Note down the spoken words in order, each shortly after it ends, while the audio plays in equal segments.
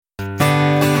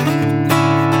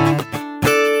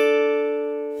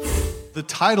the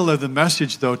title of the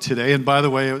message, though, today, and by the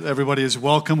way, everybody is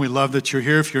welcome. We love that you're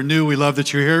here. If you're new, we love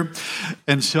that you're here.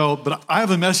 But I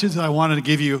have a message that I wanted to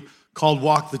give you called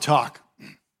Walk the Talk.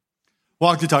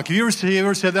 Walk the talk. Have you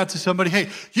ever said that to somebody? Hey,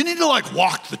 you need to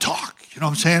walk the talk. You know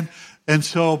what I'm saying?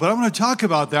 But I'm going to talk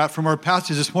about that from our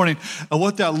passage this morning and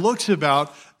what that looks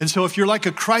about. And so if you're like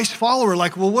a Christ follower,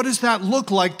 what does that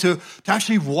look like to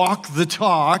actually walk the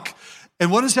talk? And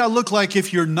what does that look like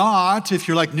if you're not, if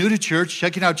you're new to church,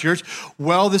 checking out church?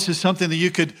 Well, this is something that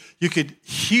you could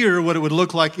hear what it would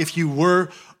look like if you were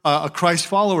a Christ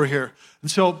follower here. And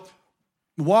so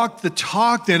walk the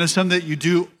talk then is something that you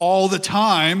do all the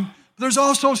time. But there's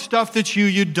also stuff that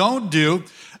you don't do.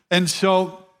 And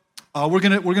so we're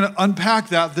gonna unpack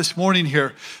that this morning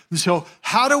here. And so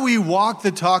how do we walk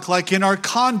the talk in our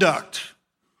conduct?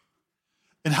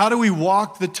 And how do we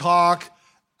walk the talk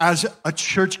as a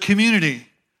church community?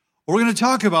 We're going to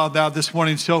talk about that this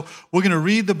morning. So we're going to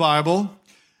read the Bible,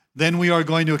 then we are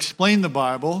going to explain the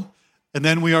Bible, and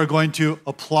then we are going to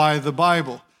apply the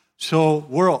Bible. So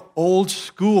we're an old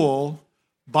school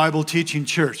Bible teaching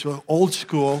church. So old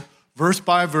school, verse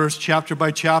by verse, chapter by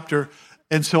chapter.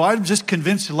 And so I'm just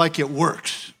convinced it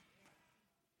works.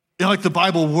 The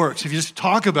Bible works. If you just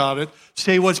talk about it,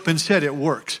 say what's been said, it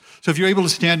works. So if you're able to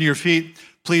stand to your feet,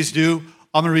 please do.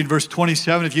 I'm going to read verse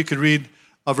 27. If you could read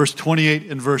verse 28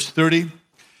 and verse 30.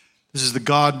 This is the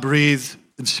God-breathed,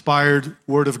 inspired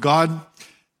word of God.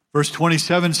 Verse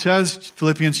 27 says,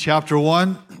 Philippians chapter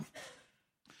 1,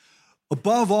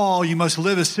 above all, you must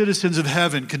live as citizens of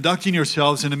heaven, conducting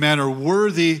yourselves in a manner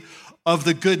worthy of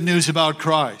the good news about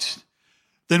Christ.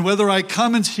 Then whether I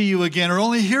come and see you again or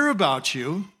only hear about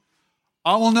you,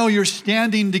 I will know you're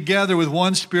standing together with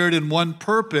one spirit and one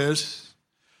purpose,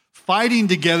 fighting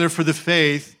together for the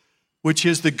faith, which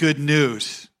is the good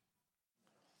news.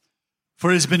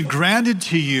 For it has been granted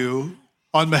to you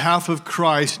on behalf of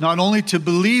Christ, not only to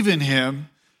believe in him,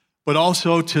 but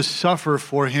also to suffer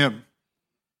for him.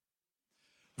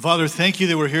 Father, thank you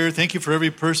that we're here. Thank you for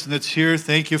every person that's here.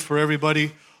 Thank you for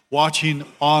everybody watching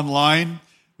online.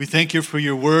 We thank you for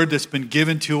your word that's been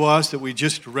given to us that we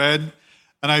just read.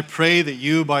 And I pray that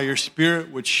you, by your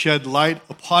Spirit, would shed light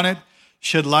upon it,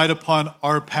 shed light upon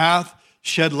our path,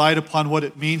 shed light upon what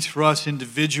it means for us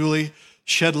individually,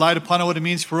 shed light upon what it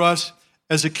means for us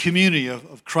as a community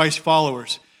of Christ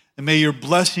followers. And may your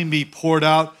blessing be poured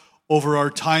out over our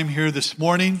time here this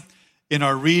morning in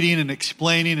our reading and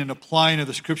explaining and applying of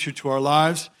the Scripture to our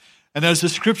lives. And as the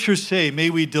Scriptures say,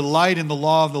 may we delight in the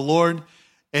law of the Lord,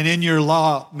 and in your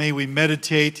law may we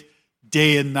meditate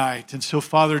day and night. And so,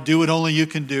 Father, do what only you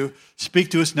can do.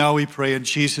 Speak to us now, we pray, in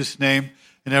Jesus' name.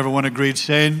 And everyone agreed,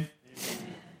 saying,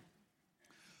 amen.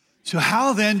 So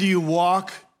how then do you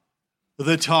walk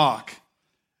the talk?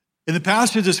 In the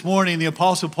passage this morning, the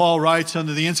Apostle Paul writes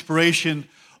under the inspiration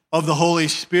of the Holy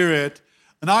Spirit,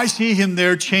 and I see him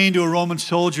there chained to a Roman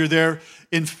soldier there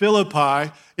in Philippi.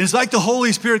 And it's like the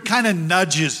Holy Spirit kind of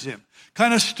nudges him,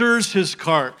 kind of stirs his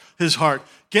heart,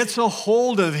 gets a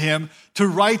hold of him to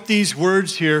write these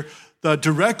words here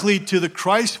directly to the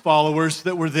Christ followers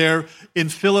that were there in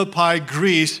Philippi,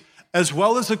 Greece, as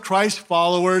well as the Christ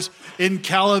followers in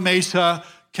Calamasa,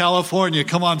 California.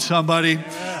 Come on, somebody.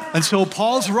 And so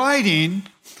Paul's writing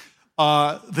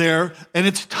there, and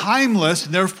it's timeless,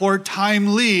 and therefore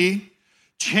timely,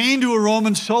 chained to a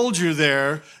Roman soldier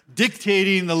there,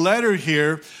 dictating the letter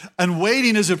here, and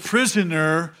waiting as a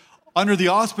prisoner under the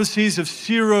auspices of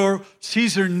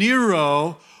Caesar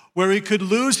Nero, where he could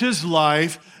lose his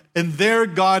life, and there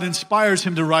God inspires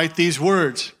him to write these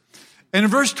words. And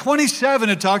in verse 27,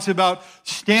 it talks about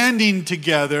standing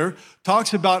together,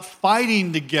 talks about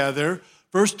fighting together.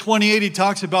 Verse 28, he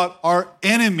talks about our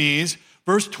enemies.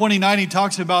 Verse 29, he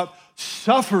talks about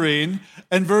suffering.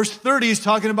 And verse 30, he's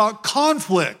talking about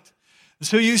conflict.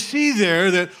 So you see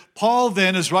there that Paul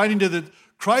then is writing to the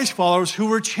Christ followers who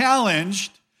were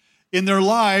challenged in their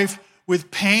life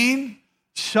with pain,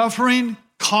 suffering,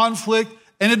 conflict,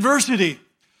 and adversity.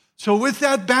 So with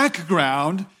that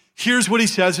background, here's what he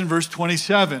says in verse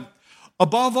 27.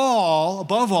 Above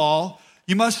all,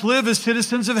 you must live as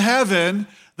citizens of heaven.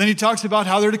 Then he talks about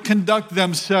how they're to conduct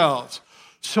themselves.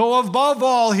 So above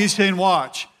all, he's saying,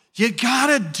 watch, you got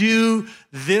to do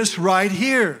this right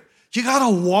here. You got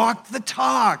to walk the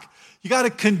talk. You got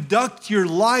to conduct your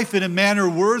life in a manner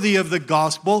worthy of the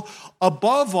gospel.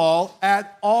 Above all,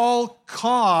 at all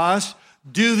costs,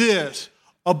 do this.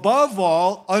 Above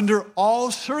all, under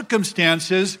all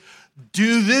circumstances,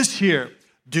 do this here.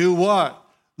 Do what?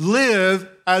 Live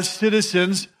as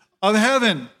citizens of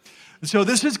heaven. And so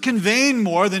this is conveying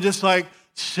more than just like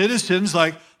citizens,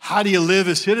 like how do you live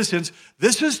as citizens?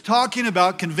 This is talking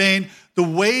about conveying the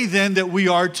way then that we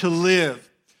are to live.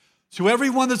 So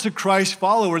everyone that's a Christ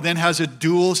follower then has a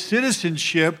dual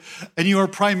citizenship, and you are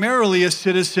primarily a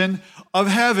citizen of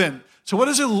heaven. So what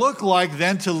does it look like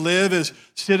then to live as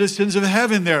citizens of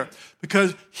heaven there?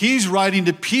 Because he's writing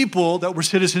to people that were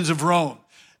citizens of Rome.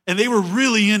 And they were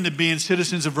really into being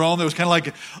citizens of Rome. There was kind of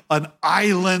like an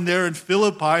island there in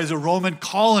Philippi as a Roman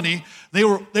colony. They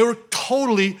were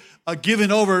totally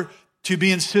given over to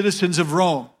being citizens of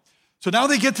Rome. So now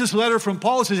they get this letter from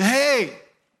Paul that says, hey,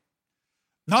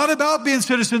 not about being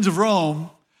citizens of Rome,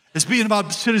 it's being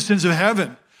about citizens of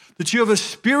heaven. That you have a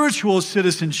spiritual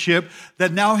citizenship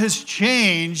that now has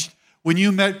changed when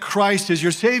you met Christ as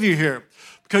your Savior here.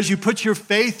 Because you put your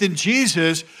faith in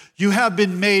Jesus, you have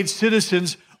been made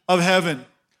citizens of heaven.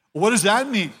 What does that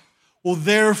mean? Well,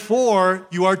 therefore,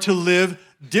 you are to live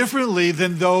differently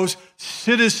than those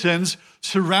citizens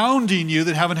surrounding you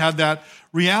that haven't had that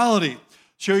reality.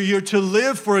 So you're to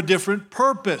live for a different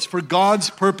purpose, for God's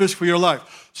purpose for your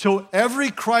life. So every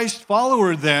Christ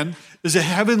follower then is a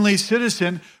heavenly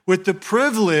citizen with the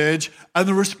privilege and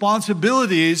the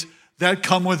responsibilities that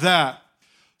come with that.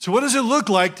 So what does it look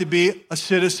like to be a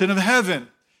citizen of heaven?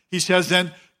 He says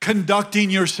then,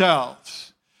 conducting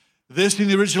yourselves. This in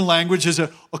the original language is a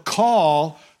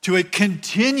call to a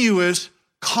continuous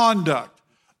conduct,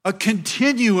 a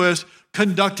continuous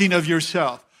conducting of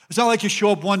yourself. It's not like you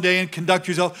show up one day and conduct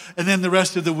yourself, and then the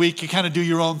rest of the week you kind of do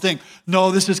your own thing.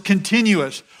 No, this is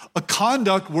continuous. A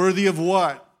conduct worthy of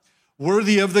what?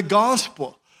 Worthy of the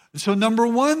gospel. And so number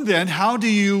one then, how do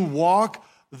you walk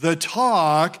the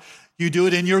talk? You do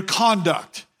it in your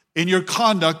conduct. In your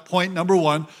conduct, point number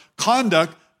one,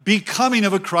 conduct, becoming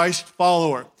of a Christ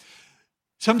follower.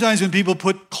 Sometimes when people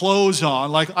put clothes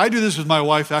on, like I do this with my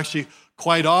wife actually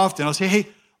quite often. I'll say, hey,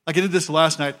 like I did this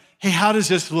last night. Hey, how does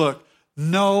this look?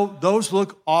 No, those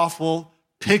look awful.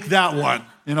 Pick that one.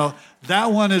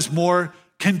 That one is more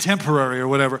contemporary or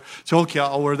whatever. So, okay,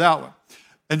 I'll wear that one.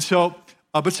 And so,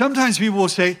 but sometimes people will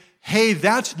say, hey,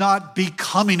 that's not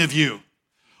becoming of you.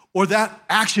 Or that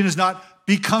action is not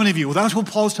becoming of you. Well, that's what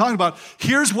Paul's talking about.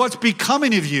 Here's what's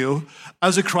becoming of you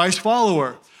as a Christ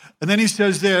follower. And then he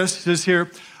says this, he says here,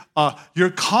 your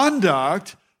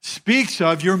conduct speaks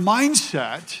of your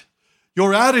mindset,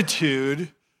 your attitude,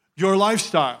 your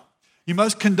lifestyle. You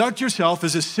must conduct yourself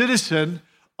as a citizen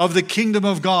of the kingdom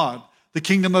of God, the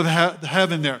kingdom of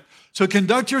heaven there. So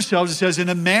conduct yourselves, it says, in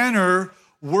a manner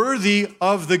worthy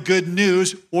of the good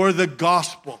news or the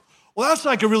gospel. Well, that's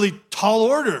like a really tall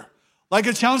order. Like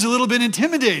it sounds a little bit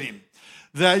intimidating.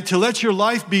 That to let your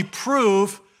life be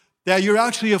proof that you're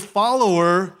actually a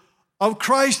follower of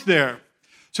Christ there.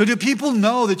 So do people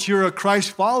know that you're a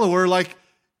Christ follower like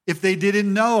if they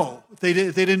didn't know, if they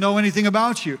didn't know anything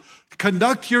about you?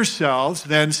 Conduct yourselves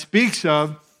then speaks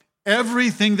of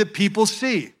everything that people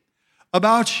see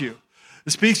about you.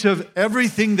 It speaks of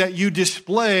everything that you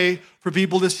display for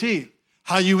people to see.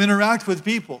 How you interact with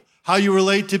people, how you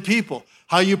relate to people,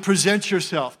 how you present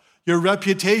yourself, your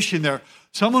reputation there.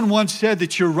 Someone once said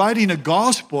that you're writing a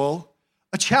gospel,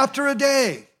 a chapter a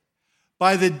day,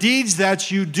 by the deeds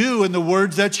that you do and the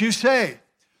words that you say.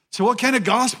 So what kind of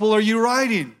gospel are you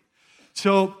writing?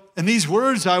 So, and these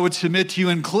words I would submit to you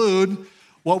include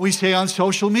what we say on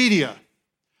social media.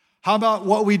 How about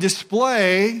what we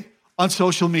display on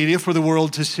social media for the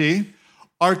world to see?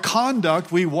 Our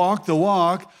conduct, we walk the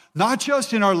walk, not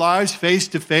just in our lives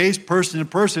face-to-face,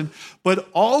 person-to-person, but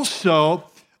also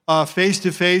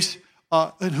face-to-face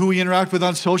and who we interact with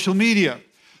on social media.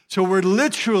 So we're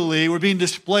being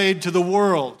displayed to the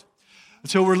world.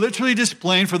 So we're literally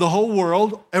displaying for the whole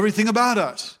world everything about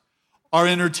us. Our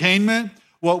entertainment,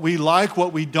 what we like,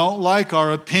 what we don't like,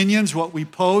 our opinions, what we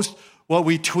post, what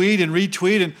we tweet and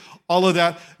retweet, and all of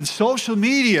that. And social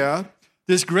media,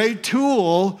 this great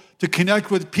tool to connect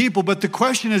with people. But the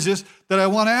question is this that I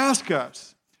want to ask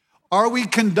us. Are we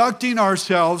conducting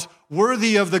ourselves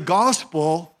worthy of the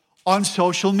gospel on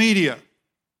social media?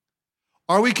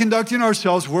 Are we conducting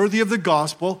ourselves worthy of the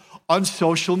gospel on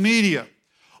social media?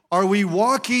 Are we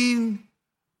walking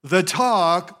the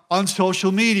talk on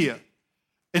social media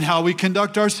in how we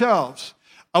conduct ourselves?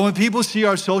 And when people see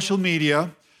our social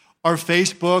media, our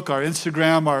Facebook, our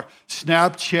Instagram, our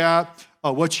Snapchat,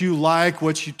 what you like,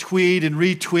 what you tweet and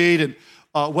retweet,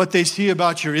 and what they see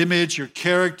about your image, your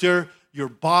character, your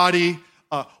body,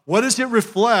 what does it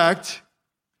reflect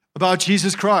about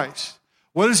Jesus Christ?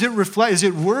 What does it reflect? Is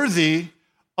it worthy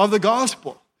of the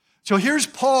gospel? So here's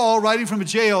Paul writing from a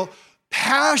jail,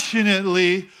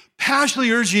 passionately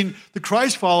urging the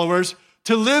Christ followers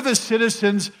to live as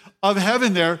citizens of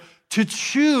heaven there, to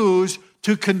choose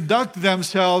to conduct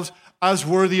themselves as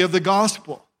worthy of the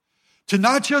gospel. To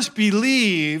not just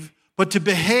believe, but to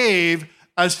behave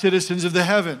as citizens of the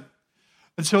heaven.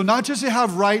 And so not just to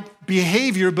have right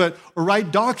behavior, or right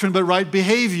doctrine, but right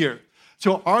behavior.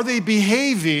 So are we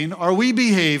behaving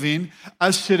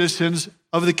as citizens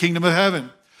of the kingdom of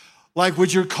heaven? Like,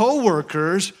 would your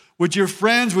coworkers, would your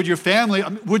friends, would your family,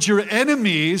 would your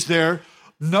enemies there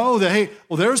know that, hey,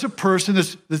 well, there's a person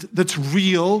that's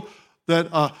real,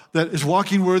 that is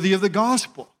walking worthy of the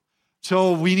gospel.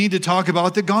 So we need to talk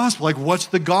about the gospel. Like, what's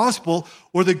the gospel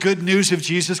or the good news of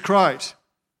Jesus Christ?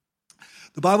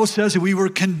 The Bible says that we were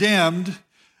condemned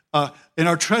in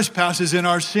our trespasses and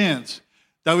our sins,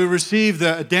 that we received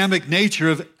the Adamic nature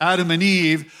of Adam and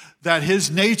Eve, that his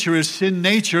nature, his sin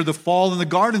nature, the fall in the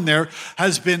garden there,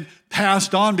 has been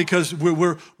passed on because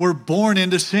we're born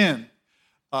into sin.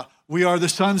 We are the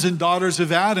sons and daughters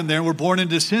of Adam there, and we're born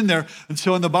into sin there. And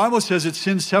so when the Bible says that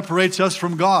sin separates us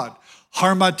from God,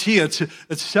 harmatia,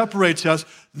 it separates us.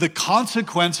 The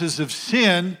consequences of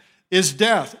sin is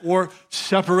death or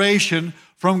separation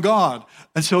from God.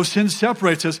 And so sin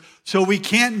separates us. So we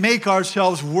can't make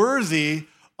ourselves worthy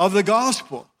of the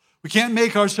gospel. We can't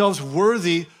make ourselves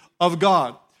worthy of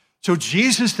God. So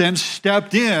Jesus then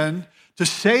stepped in to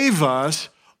save us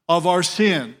of our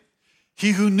sin.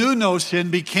 He who knew no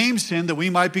sin became sin that we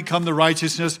might become the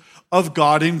righteousness of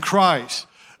God in Christ.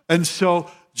 And so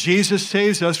Jesus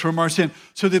saves us from our sin.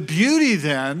 So the beauty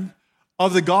then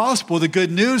of the gospel, the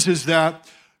good news, is that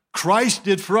Christ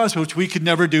did for us, which we could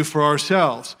never do for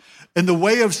ourselves. And the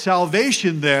way of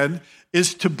salvation then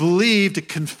is to believe, to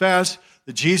confess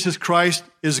that Jesus Christ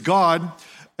is God,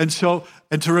 and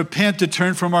to repent, to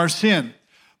turn from our sin.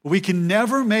 But we can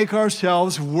never make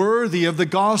ourselves worthy of the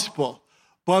gospel.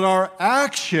 But our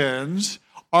actions,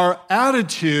 our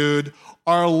attitude,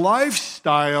 our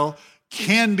lifestyle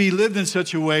can be lived in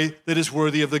such a way that is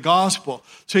worthy of the gospel.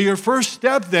 So your first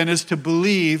step then is to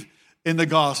believe in the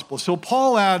gospel. So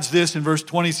Paul adds this in verse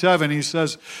 27. He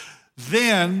says,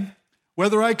 then,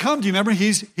 whether I come to you, remember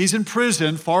he's in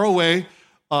prison, far away,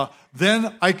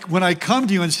 when I come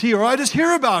to you and see you, or I just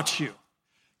hear about you,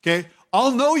 okay,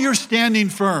 I'll know you're standing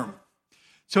firm.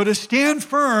 So to stand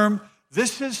firm,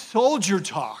 this is soldier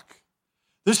talk.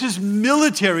 This is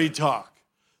military talk.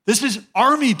 This is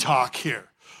army talk here,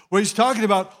 where he's talking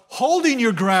about holding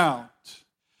your ground.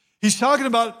 He's talking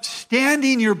about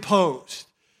standing your post.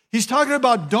 He's talking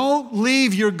about don't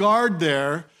leave your guard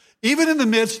there, even in the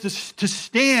midst, to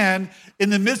stand in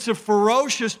the midst of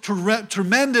ferocious,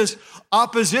 tremendous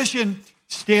opposition,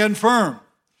 stand firm.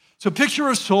 So picture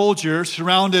a soldier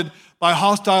surrounded by a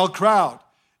hostile crowd,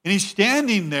 and he's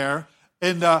standing there,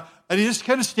 and he's just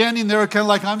kind of standing there, kind of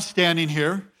like I'm standing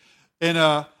here.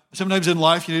 And sometimes in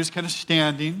life, you're just kind of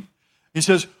standing. He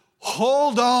says,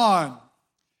 hold on.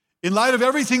 In light of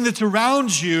everything that's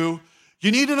around you,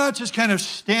 you need to not just kind of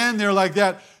stand there like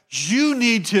that. You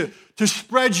need to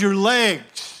spread your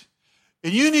legs.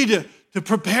 And you need to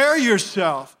prepare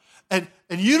yourself. And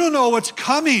you don't know what's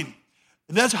coming.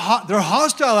 And they're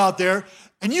hostile out there.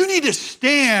 And you need to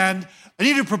stand. I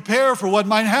need to prepare for what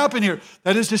might happen here.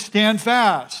 That is to stand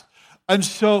fast. And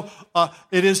so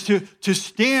it is to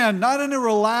stand, not in a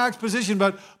relaxed position,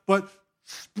 but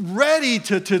ready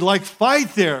to like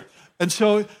fight there. And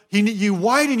so you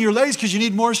widen your legs because you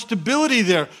need more stability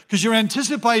there, because you're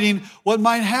anticipating what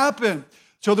might happen.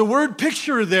 So the word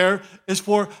picture there is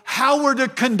for how we're to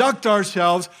conduct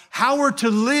ourselves, how we're to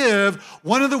live.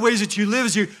 One of the ways that you live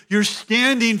is you're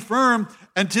standing firm,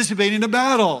 anticipating a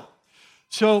battle.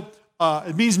 So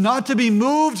it means not to be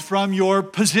moved from your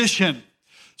position.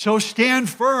 So stand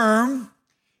firm,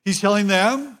 he's telling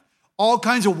them, all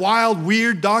kinds of wild,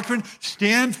 weird doctrine.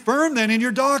 Stand firm then in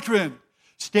your doctrine.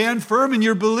 Stand firm in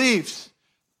your beliefs.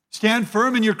 Stand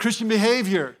firm in your Christian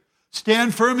behavior.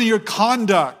 Stand firm in your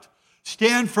conduct.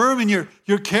 Stand firm in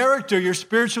your character, your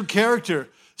spiritual character.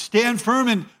 Stand firm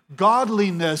in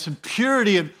godliness and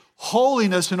purity and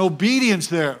holiness and obedience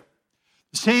there.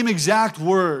 The same exact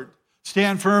word,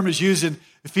 stand firm, is used in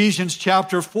Ephesians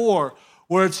chapter 4,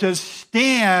 where it says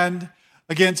stand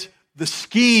against the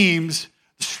schemes,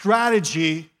 the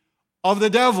strategy of the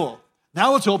devil.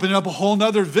 Now it's opening up a whole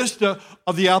nother vista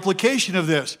of the application of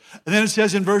this. And then it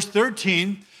says in verse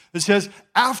 13, it says,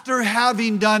 after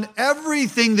having done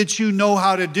everything that you know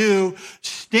how to do,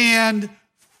 stand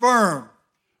firm.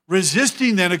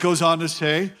 Resisting, then it goes on to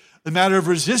say, the matter of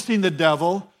resisting the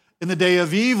devil in the day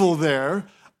of evil there.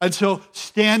 And so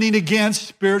standing against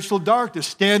spiritual darkness,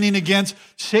 standing against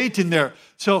Satan there.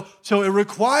 So it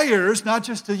requires not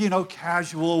just a,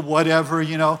 casual whatever,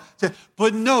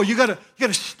 but no, you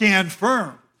gotta stand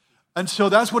firm. And so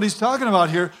that's what he's talking about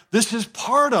here. This is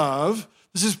part of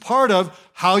This is part of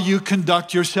how you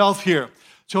conduct yourself here.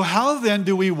 So how then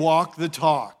do we walk the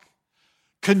talk?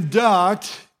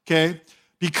 Conduct, okay,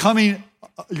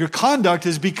 your conduct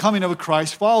is becoming of a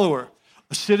Christ follower,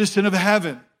 a citizen of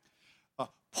heaven.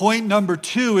 Point number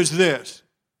 2 is this,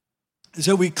 is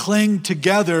that we cling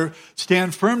together,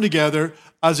 stand firm together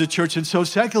as a church. And so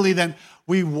secondly, then,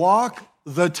 we walk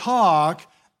the talk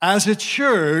as a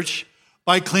church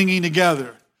by clinging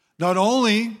together. Not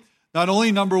only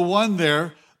number 1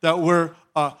 there, that we're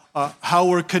how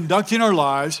we're conducting our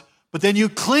lives, but then you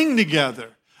cling together.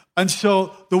 And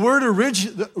so the word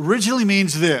originally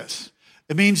means this.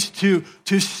 It means to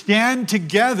stand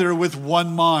together with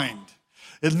one mind.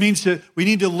 It means that we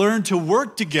need to learn to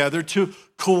work together, to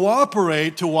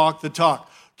cooperate, to walk the talk,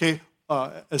 okay,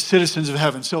 as citizens of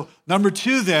heaven. So number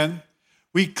 2 then,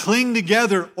 we cling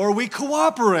together or we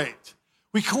cooperate.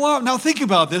 Now think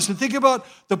about this and think about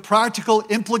the practical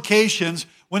implications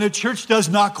when a church does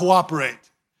not cooperate.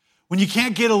 When you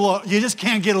can't get along, you just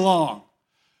can't get along.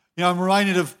 You know, I'm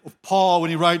reminded of Paul when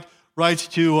he writes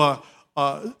to one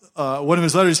of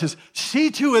his letters. He says,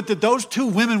 see to it that those 2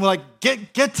 women will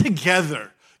get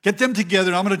together. Get them together.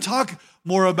 And I'm going to talk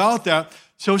more about that.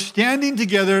 So standing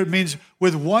together means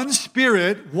with one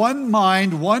spirit, one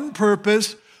mind, one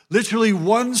purpose, literally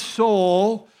one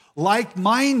soul,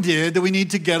 like-minded, that we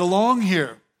need to get along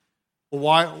here.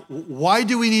 Why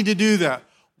do we need to do that?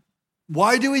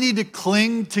 Why do we need to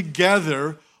cling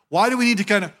together? Why do we need to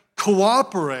kind of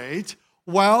cooperate?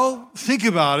 Well, think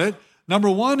about it. Number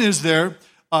 1 is they're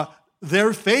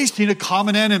facing a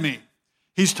common enemy.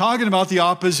 He's talking about the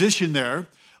opposition there.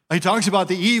 He talks about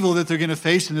the evil that they're going to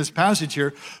face in this passage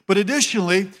here. But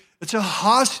additionally, it's a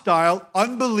hostile,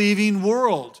 unbelieving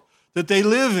world that they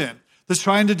live in that's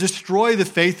trying to destroy the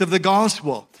faith of the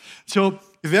gospel. So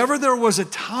if ever there was a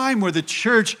time where the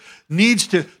church needs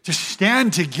to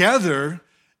stand together,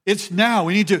 it's now.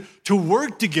 We need to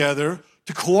work together,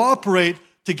 to cooperate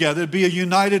together, be a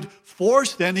united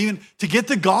force then. Even to get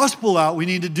the gospel out, we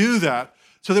need to do that.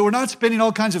 So that we're not spending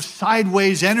all kinds of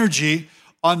sideways energy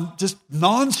on just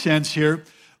nonsense here.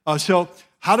 So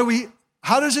how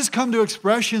does this come to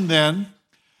expression then?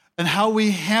 And how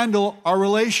we handle our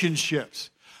relationships?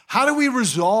 How do we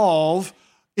resolve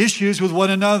issues with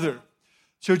one another?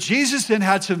 So Jesus then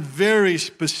had some very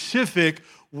specific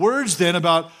words then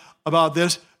about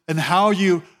this and how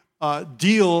you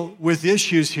deal with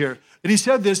issues here. And he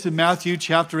said this in Matthew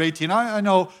chapter 18. I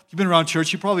know if you've been around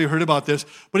church, you probably heard about this,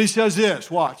 but he says this.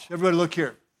 Watch, everybody look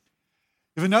here.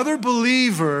 If another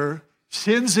believer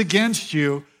sins against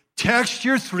you, text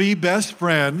your 3 best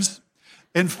friends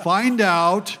and find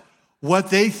out what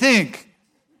they think.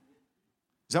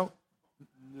 Is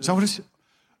that what it says?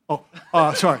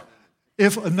 Oh, sorry.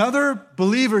 If another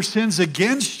believer sins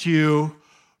against you,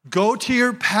 go to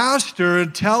your pastor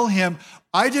and tell him,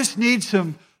 I just need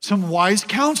some wise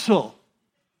counsel.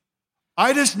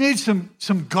 I just need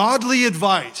some godly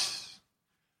advice.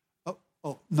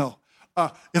 Oh no.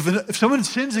 If someone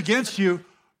sins against you,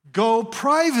 go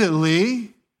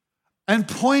privately and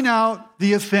point out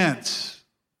the offense.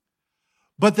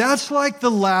 But that's like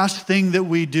the last thing that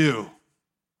we do.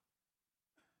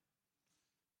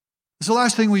 It's the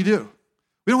last thing we do.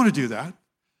 We don't want to do that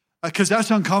because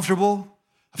that's uncomfortable.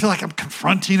 I feel like I'm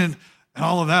confronting and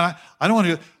all of that. I don't want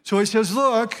to. So he says,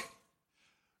 look,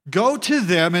 go to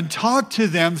them and talk to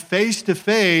them face to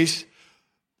face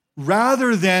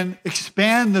rather than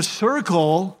expand the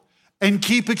circle and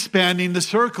keep expanding the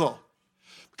circle.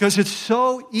 Because it's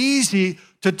so easy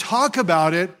to talk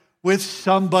about it with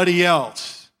somebody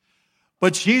else.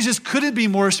 But Jesus couldn't be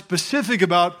more specific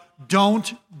about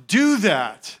don't do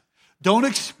that. Don't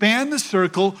expand the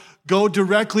circle, go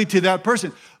directly to that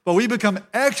person. But we become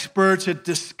experts at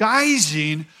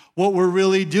disguising what we're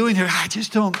really doing here. I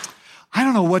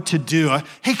don't know what to do.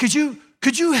 Hey, could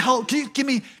you help? Can you give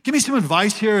me some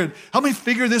advice here and help me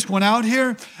figure this one out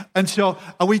here? And so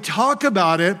we talk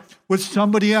about it with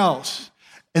somebody else.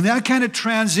 And that kind of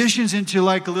transitions into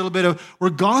like a little bit of,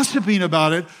 we're gossiping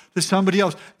about it to somebody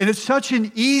else. And it's such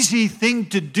an easy thing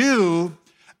to do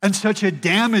and such a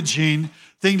damaging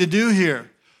thing to do here.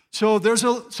 So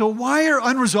why are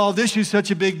unresolved issues such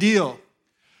a big deal?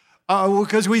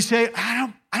 Because we say,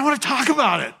 I don't want to talk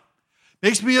about it.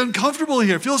 Makes me uncomfortable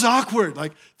here. Feels awkward,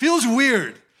 feels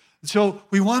weird. So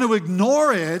we want to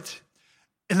ignore it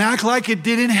and act like it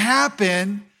didn't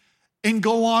happen and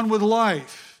go on with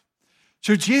life.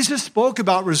 So Jesus spoke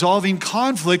about resolving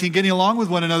conflict and getting along with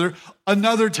one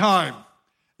another time,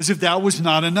 as if that was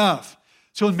not enough.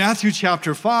 So in Matthew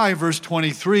chapter 5, verse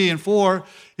 23 and 4,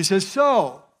 he says,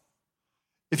 so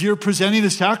if you're presenting the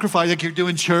sacrifice like you're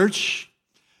doing church,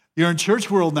 you're in church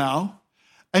world now,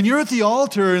 and you're at the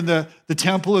altar in the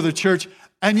temple or the church,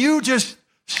 and you just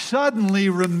suddenly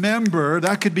remember,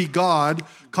 that could be God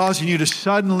causing you to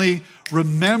suddenly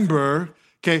remember,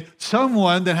 okay,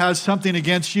 someone that has something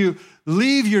against you,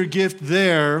 leave your gift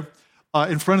there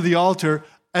in front of the altar,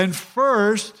 and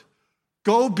first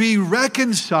go be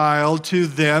reconciled to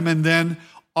them and then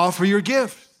offer your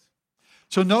gift.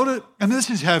 So note it, and this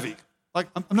is heavy. Like,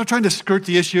 I'm not trying to skirt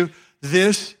the issue.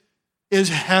 This is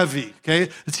heavy, okay?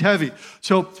 It's heavy.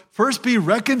 So first be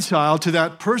reconciled to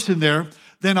that person there,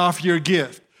 then offer your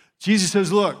gift. Jesus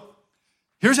says, look,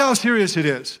 here's how serious it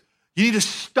is. You need to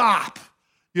stop.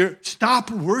 Stop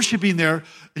worshiping there,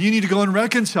 and you need to go and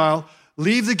reconcile.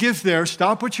 Leave the gift there.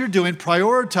 Stop what you're doing.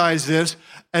 Prioritize this,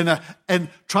 and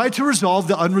try to resolve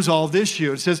the unresolved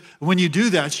issue. It says when you do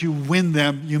that, you win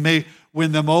them. You may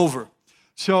win them over.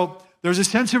 So there's a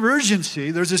sense of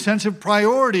urgency. There's a sense of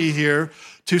priority here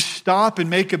to stop and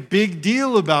make a big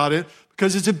deal about it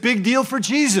because it's a big deal for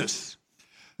Jesus.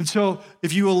 And so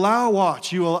if you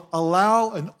you will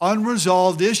allow an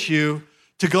unresolved issue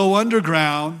to go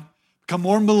underground, become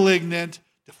more malignant,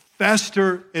 to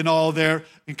fester in all there,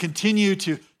 and continue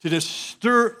to just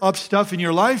stir up stuff in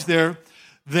your life there,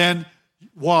 then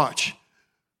watch.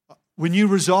 When you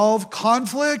resolve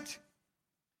conflict,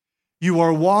 you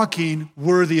are walking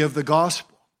worthy of the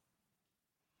gospel.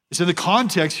 It's in the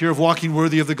context here of walking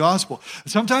worthy of the gospel.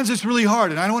 And sometimes it's really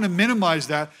hard, and I don't want to minimize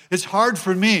that. It's hard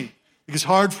for me. It's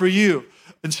hard for you.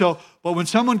 And so, but when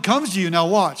someone comes to you, now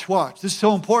watch. This is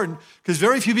so important because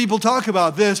very few people talk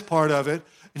about this part of it.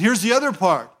 And here's the other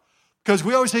part. Because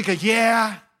we always think,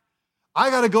 I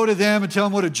got to go to them and tell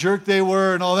them what a jerk they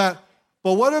were and all that.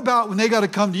 But what about when they got to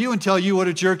come to you and tell you what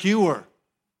a jerk you were?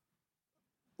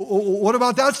 What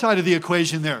about that side of the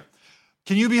equation there?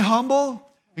 Can you be humble?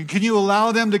 And can you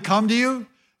allow them to come to you?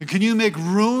 And can you make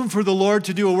room for the Lord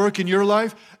to do a work in your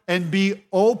life and be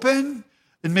open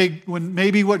and when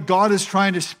maybe what God is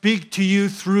trying to speak to you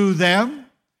through them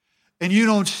and you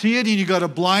don't see it and you got a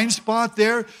blind spot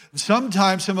there? And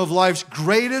sometimes some of life's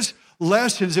greatest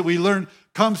lessons that we learn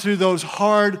come through those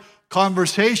hard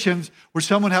conversations where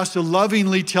someone has to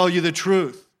lovingly tell you the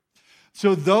truth.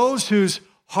 So those whose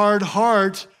hard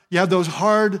hearts, you have those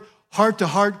hard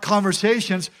heart-to-heart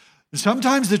conversations, and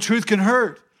sometimes the truth can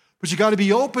hurt, but you got to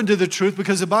be open to the truth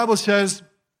because the Bible says,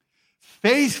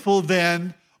 faithful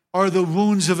then are the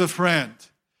wounds of a friend.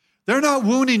 They're not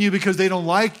wounding you because they don't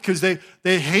like, because they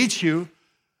hate you.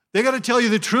 They got to tell you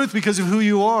the truth because of who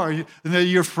you are and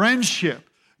your friendship.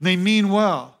 And they mean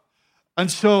well.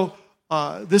 And so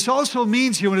this also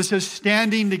means here when it says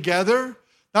standing together,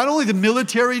 not only the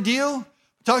military deal,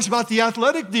 it talks about the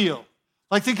athletic deal.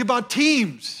 Like think about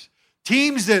teams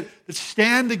that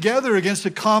stand together against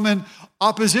a common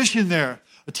opposition there.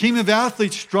 A team of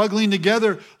athletes struggling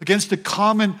together against a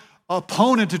common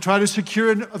opponent to try to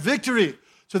secure a victory.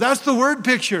 So that's the word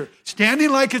picture. Standing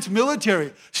like it's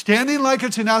military. Standing like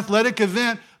it's an athletic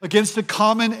event against a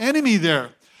common enemy there.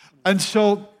 And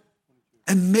so,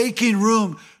 and making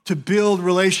room to build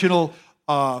relational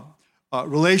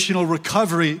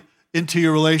recovery into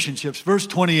your relationships. Verse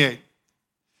 28. It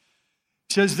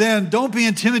says, then, don't be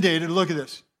intimidated. Look at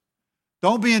this.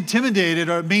 Don't be intimidated,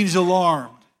 or it means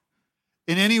alarmed,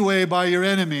 in any way by your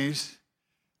enemies.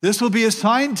 This will be a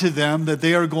sign to them that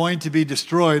they are going to be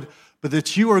destroyed, but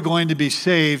that you are going to be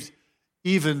saved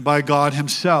even by God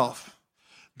himself.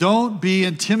 Don't be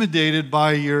intimidated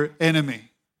by your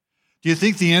enemy. Do you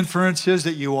think the inference is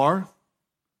that you are?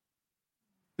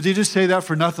 Did he just say that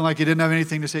for nothing, like he didn't have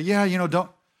anything to say? Don't.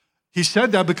 He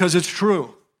said that because it's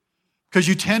true. Because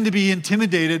you tend to be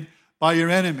intimidated by your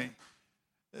enemy.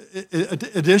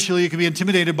 Additionally, you can be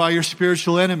intimidated by your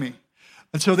spiritual enemy.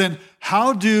 And so then,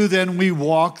 how do then we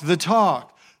walk the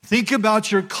talk? Think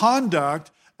about your conduct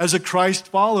as a Christ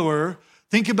follower.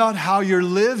 Think about how you're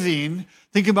living.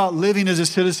 Think about living as a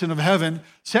citizen of heaven.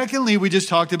 Secondly, we just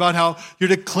talked about how you're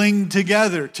to cling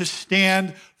together, to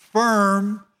stand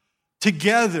firm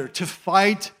together, to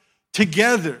fight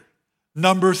together.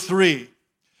 Number 3,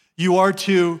 you are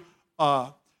to,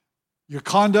 your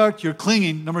conduct, your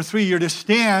clinging. Number 3, you're to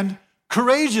stand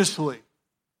courageously.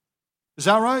 Is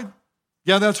that right?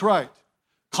 Yeah, that's right.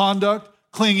 Conduct,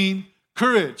 clinging,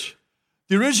 courage.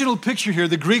 The original picture here,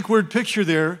 the Greek word picture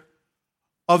there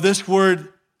of this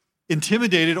word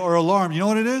intimidated or alarmed, you know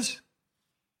what it is?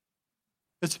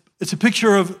 It's a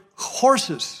picture of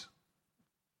horses.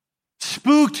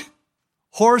 Spooked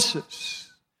horses.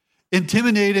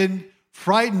 Intimidated,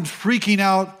 frightened, freaking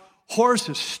out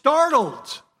horses.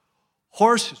 Startled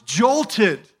horses.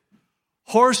 Jolted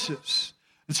horses.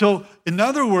 And so, in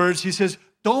other words, he says,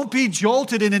 don't be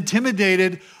jolted and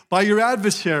intimidated by your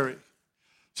adversary.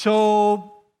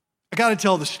 So I got to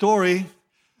tell the story.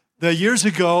 Years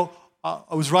ago,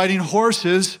 I was riding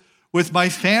horses with my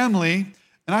family,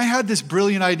 and I had this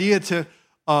brilliant idea to,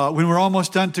 when we were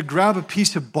almost done, to grab a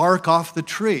piece of bark off the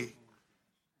tree.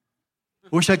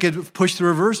 Wish I could push the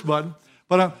reverse button,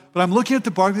 but I'm looking at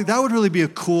the bark. That would really be a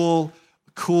cool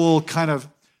kind of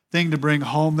thing to bring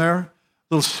home there, a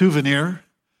little souvenir.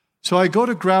 So I go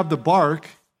to grab the bark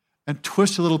and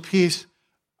twist a little piece,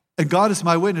 and God is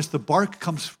my witness. The bark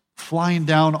comes flying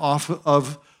down off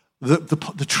of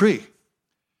the tree.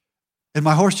 And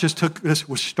my horse just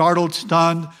was startled,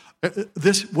 stunned.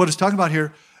 What it's talking about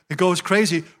here, it goes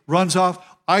crazy, runs off.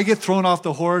 I get thrown off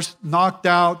the horse, knocked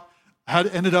out,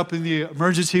 ended up in the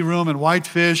emergency room in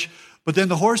Whitefish. But then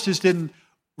the horse just didn't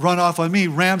run off on me,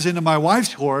 rams into my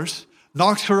wife's horse,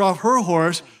 knocks her off her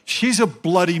horse. She's a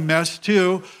bloody mess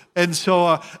too. And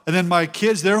so, and then my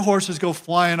kids, their horses go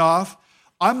flying off.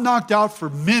 I'm knocked out for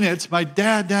minutes. My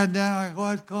dad,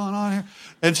 what's going on here?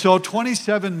 And so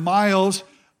 27 miles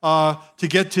to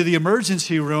get to the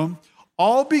emergency room,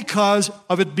 all because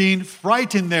of it being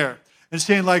frightened there. And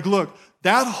saying like, look,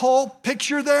 that whole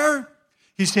picture there,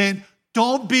 he's saying,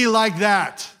 don't be like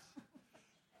that.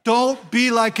 Don't be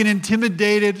like an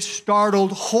intimidated,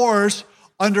 startled horse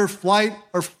under flight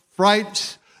or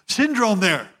fright syndrome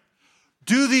there.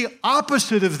 Do the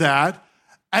opposite of that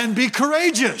and be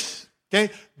courageous.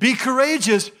 Okay? Be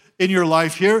courageous in your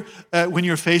life here when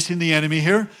you're facing the enemy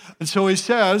here. And so he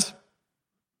says,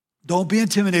 don't be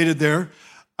intimidated there.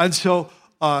 And so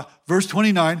verse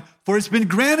 29, for it's been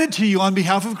granted to you on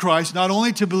behalf of Christ, not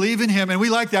only to believe in him, and we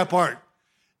like that part.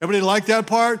 Everybody like that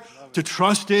part? To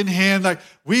trust in him. Like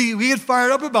we get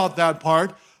fired up about that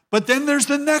part. But then there's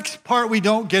the next part we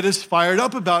don't get as fired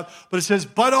up about. But it says,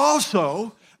 but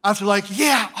also, after like,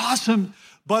 yeah, awesome.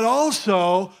 But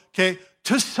also, okay,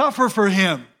 to suffer for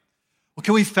him. Well,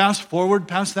 can we fast forward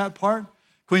past that part?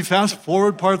 Can we fast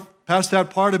forward past that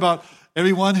part about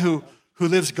everyone who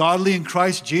lives godly in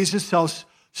Christ Jesus shall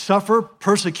suffer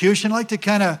persecution? I like to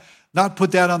kind of not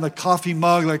put that on the coffee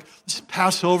mug, like let's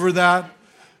pass over that.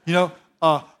 You know,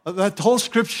 that whole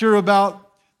scripture about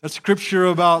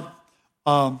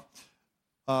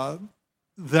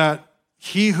that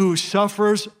he who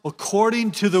suffers according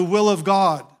to the will of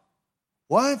God.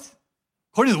 What?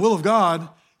 According to the will of God?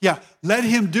 Yeah, let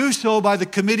him do so by the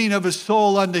committing of his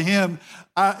soul unto him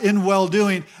in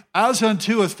well-doing, as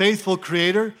unto a faithful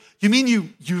creator. You mean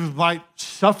you might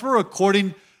suffer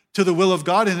according to the will of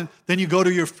God, and then you go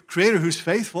to your creator who's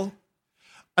faithful?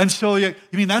 And so, you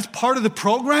mean that's part of the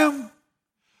program?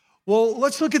 Well,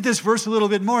 let's look at this verse a little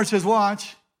bit more. It says,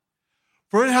 watch.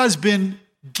 For it has been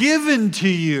given to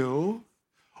you,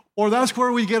 or that's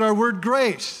where we get our word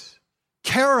grace.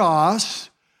 Charis,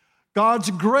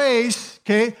 God's grace,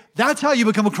 okay? That's how you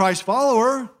become a Christ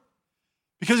follower.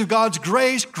 Because of God's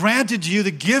grace granted to you,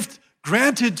 the gift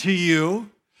granted to you,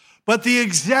 but the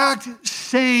exact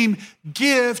same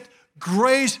gift,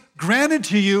 grace granted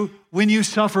to you when you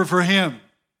suffer for him.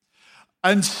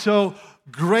 And so,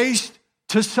 grace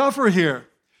to suffer here.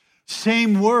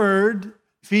 Same word,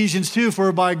 Ephesians 2,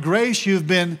 for by grace you've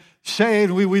been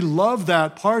saved. We love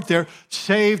that part there.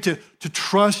 Saved, to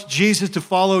trust Jesus, to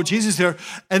follow Jesus there.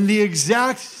 And the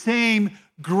exact same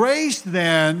grace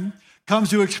then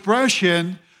comes to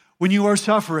expression when you are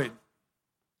suffering.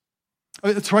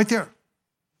 It's right there.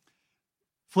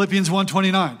 Philippians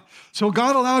 1:29. So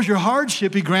God allows your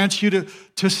hardship. He grants you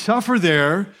to suffer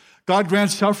there. God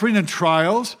grants suffering and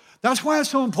trials. That's why it's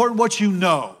so important what you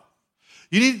know.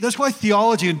 That's why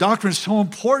theology and doctrine is so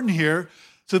important here.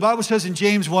 So the Bible says in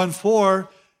James 1:4,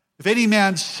 if any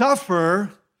man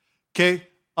suffer, if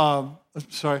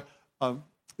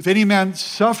any man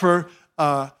suffer,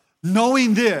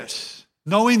 knowing this,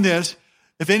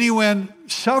 if anyone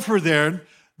suffer there,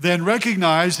 then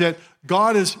recognize that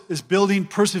God is building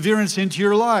perseverance into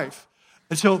your life.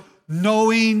 And so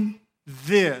knowing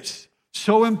this,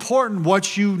 so important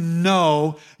what you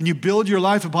know, and you build your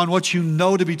life upon what you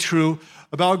know to be true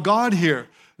about God here.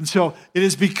 And so it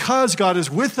is because God is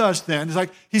with us then. It's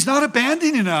like he's not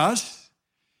abandoning us.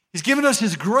 He's given us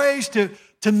his grace to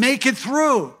make it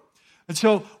through. And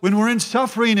so when we're in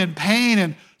suffering and pain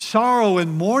and sorrow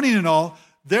and mourning and all,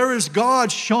 there is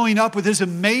God showing up with his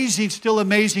amazing, still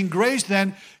amazing grace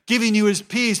then, giving you his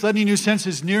peace, letting you sense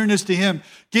his nearness to him,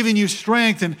 giving you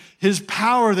strength and his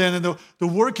power then, and the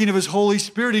working of his Holy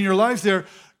Spirit in your life there.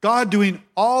 God doing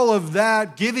all of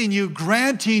that, giving you,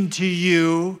 granting to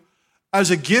you as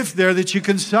a gift there that you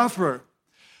can suffer.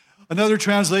 Another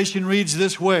translation reads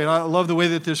this way. I love the way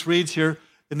that this reads here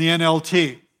in the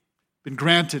NLT. Been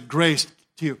granted grace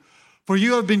to you. For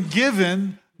you have been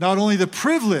given not only the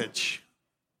privilege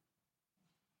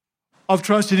of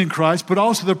trusting in Christ, but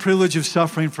also the privilege of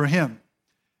suffering for him.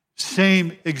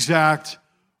 Same exact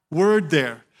word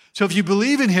there. So if you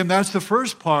believe in him, that's the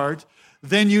first part.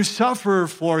 Then you suffer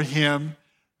for him.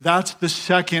 That's the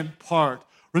second part.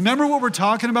 Remember what we're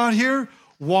talking about here?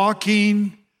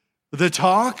 Walking the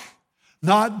talk,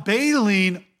 not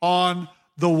bailing on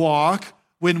the walk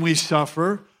when we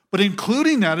suffer, but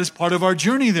including that as part of our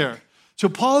journey there. So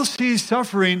Paul sees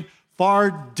suffering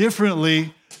far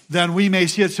differently than we may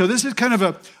see it. So this is kind of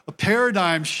a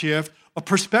paradigm shift, a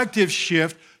perspective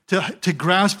shift to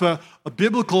grasp a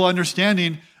biblical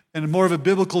understanding and more of a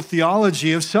biblical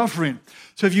theology of suffering.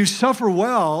 So if you suffer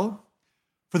well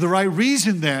for the right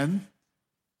reason, then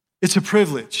it's a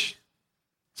privilege.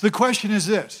 So the question is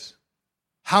this: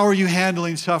 how are you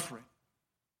handling suffering?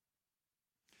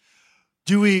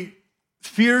 Do we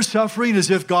fear suffering as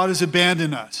if God has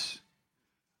abandoned us?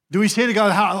 Do we say to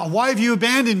God, why have you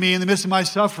abandoned me in the midst of my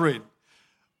suffering?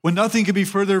 When nothing could be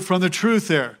further from the truth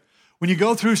there. When you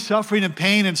go through suffering and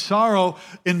pain and sorrow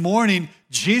in mourning,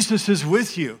 Jesus is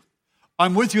with you.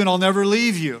 I'm with you and I'll never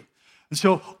leave you. And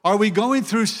so are we going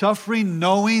through suffering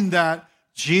knowing that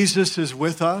Jesus is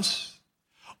with us?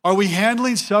 Are we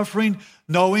handling suffering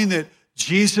knowing that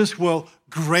Jesus will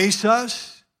grace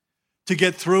us to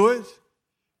get through it?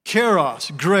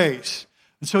 Kairos, grace.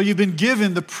 And so you've been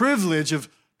given the privilege of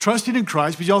trusting in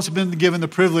Christ, but you've also been given the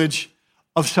privilege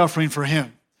of suffering for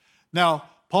him. Now,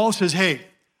 Paul says, hey,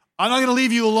 I'm not going to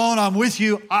leave you alone. I'm with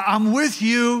you. I'm with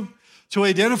you. So he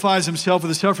identifies himself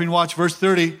with the suffering. Watch verse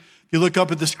 30. If you look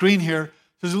up at the screen here, it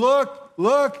says,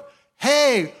 look,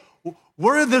 hey,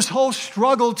 we're in this whole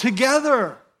struggle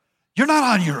together. You're not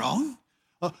on your own.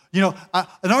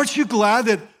 And aren't you glad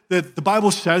that the Bible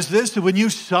says this, that when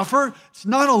you suffer, it's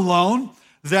not alone,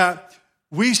 that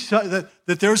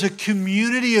there's a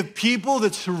community of people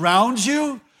that surrounds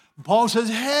you? Paul says,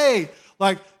 hey,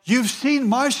 you've seen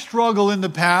my struggle in the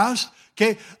past,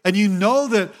 okay? And you know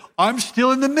that I'm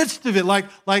still in the midst of it, like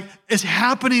it's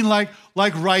happening like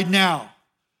right now.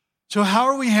 So how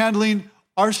are we handling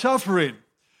our suffering?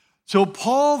 So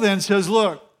Paul then says,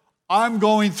 look, I'm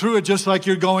going through it just like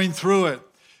you're going through it.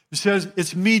 He says,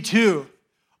 it's me too.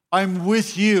 I'm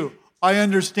with you. I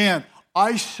understand.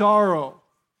 I sorrow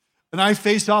and I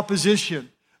face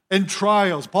opposition and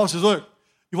trials. Paul says, look,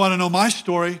 you want to know my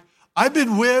story? I've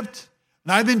been whipped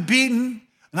and I've been beaten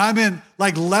and I've been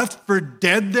left for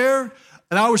dead there.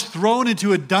 And I was thrown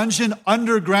into a dungeon,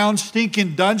 underground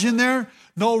stinking dungeon there.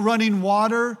 No running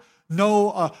water,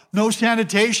 no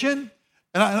sanitation.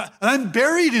 And I'm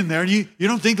buried in there. And you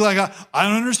don't think I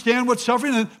don't understand what's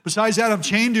suffering. And besides that, I'm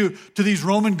chained to these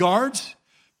Roman guards.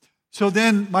 So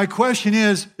then my question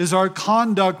is our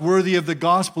conduct worthy of the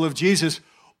gospel of Jesus?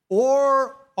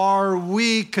 Or are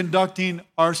we conducting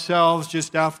ourselves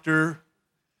just after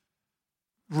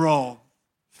Rome,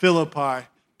 Philippi,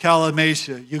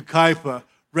 Calamasa, Eucaipa,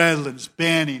 Redlands,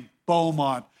 Banning,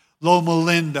 Beaumont, Loma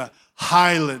Linda,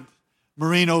 Highland,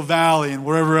 Moreno Valley, and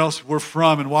wherever else we're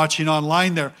from and watching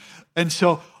online there. And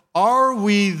so are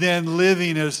we then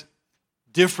living as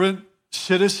different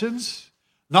citizens,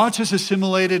 not just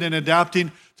assimilated and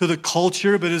adapting to the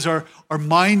culture, but is our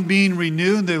mind being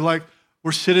renewed? They're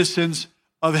we're citizens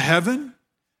of heaven.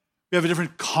 We have a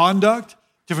different conduct,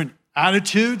 different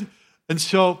attitude. And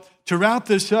so to wrap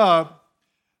this up,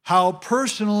 how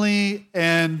personally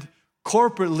and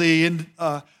corporately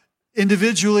and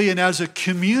individually and as a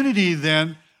community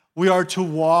then we are to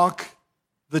walk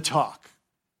the talk.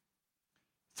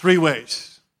 3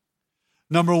 ways.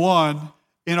 Number 1,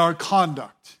 in our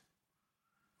conduct,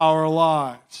 our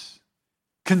lives,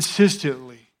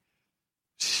 consistently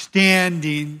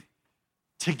standing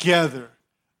together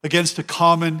against a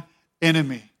common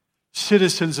enemy,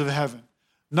 citizens of heaven.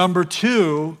 Number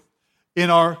 2, in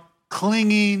our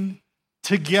clinging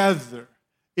together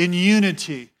in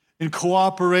unity, in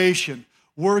cooperation,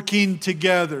 working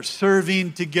together,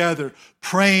 serving together,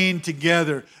 praying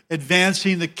together,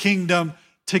 advancing the kingdom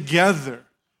together,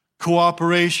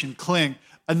 cooperation, cling.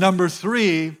 And number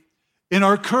 3, in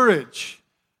our courage,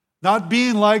 not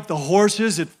being like the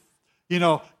horses that,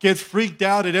 get freaked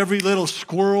out at every little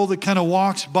squirrel that kind of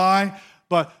walks by,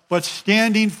 but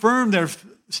standing firm there,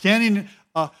 standing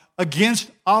against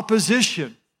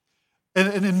opposition.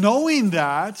 And knowing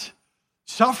that,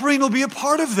 suffering will be a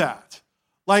part of that.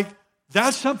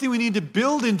 That's something we need to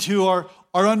build into our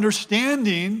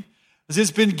understanding, as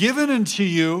it's been given unto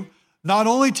you, not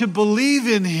only to believe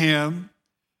in him,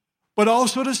 but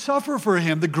also to suffer for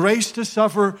him. The grace to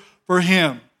suffer for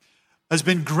him has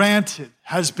been granted,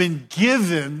 has been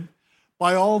given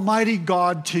by Almighty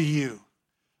God to you,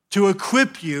 to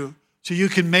equip you so you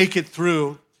can make it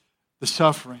through the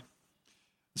suffering.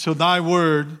 So thy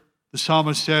word, the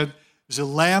psalmist said, is a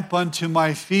lamp unto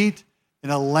my feet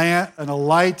and a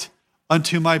light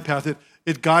unto my path.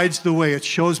 It guides the way. It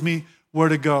shows me where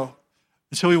to go.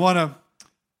 And so we want to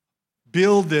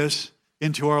build this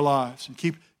into our lives and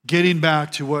keep getting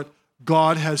back to what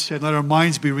God has said. Let our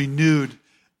minds be renewed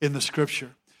in the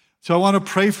Scripture. So I want to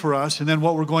pray for us, and then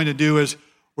what we're going to do is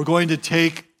we're going to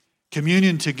take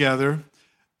communion together,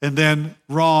 and then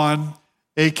Ron,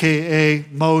 a.k.a.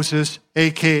 Moses,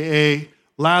 a.k.a.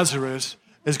 Lazarus,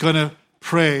 is going to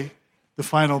pray the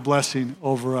final blessing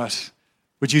over us.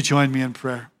 Would you join me in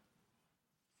prayer?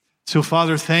 So,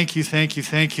 Father, thank you, thank you,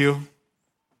 thank you.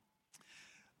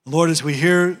 Lord, as we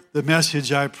hear the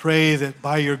message, I pray that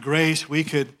by your grace we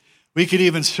could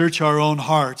even search our own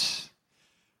hearts.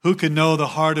 Who can know the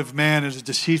heart of man is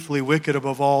deceitfully wicked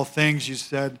above all things, you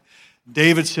said.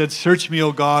 David said, search me,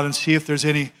 O God, and see if there's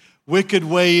any wicked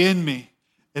way in me,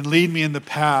 and lead me in the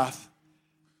path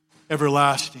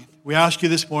everlasting. We ask you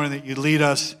this morning that you lead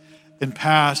us in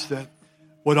paths that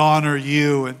would honor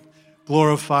you and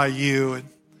glorify you. And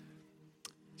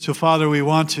so, Father, we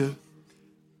want to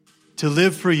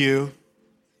live for you.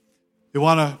 We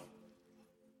want to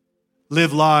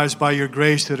live lives by your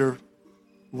grace that are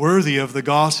worthy of the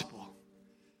gospel.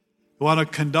 We want to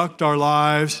conduct our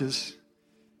lives as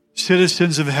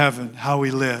citizens of heaven, how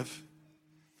we live.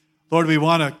 Lord, we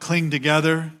want to cling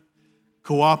together,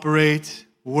 cooperate,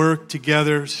 work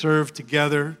together, serve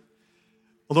together.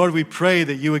 Lord, we pray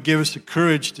that you would give us the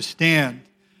courage to stand.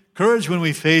 Courage when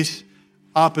we face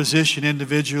opposition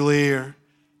individually or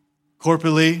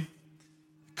corporately.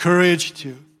 Courage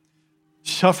to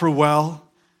suffer well,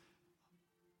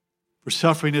 for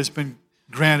suffering has been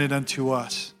granted unto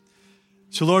us.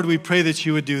 So, Lord, we pray that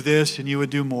you would do this and you would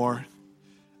do more.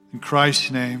 In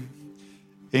Christ's name,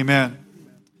 amen.